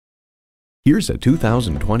Here's a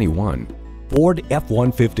 2021 Ford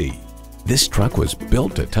F-150. This truck was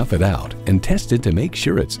built to tough it out and tested to make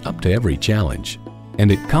sure it's up to every challenge.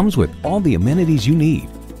 And it comes with all the amenities you need: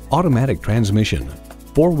 automatic transmission,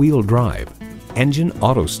 four-wheel drive, engine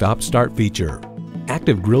auto stop-start feature,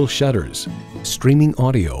 active grille shutters, streaming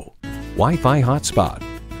audio, Wi-Fi hotspot,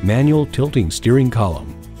 manual tilting steering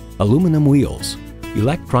column, aluminum wheels,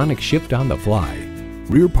 electronic shift on the fly,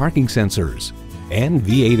 rear parking sensors, and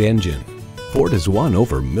V8 engine. Ford has won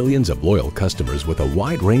over millions of loyal customers with a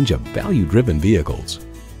wide range of value-driven vehicles.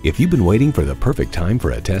 If you've been waiting for the perfect time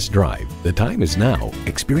for a test drive, the time is now.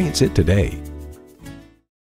 Experience it today.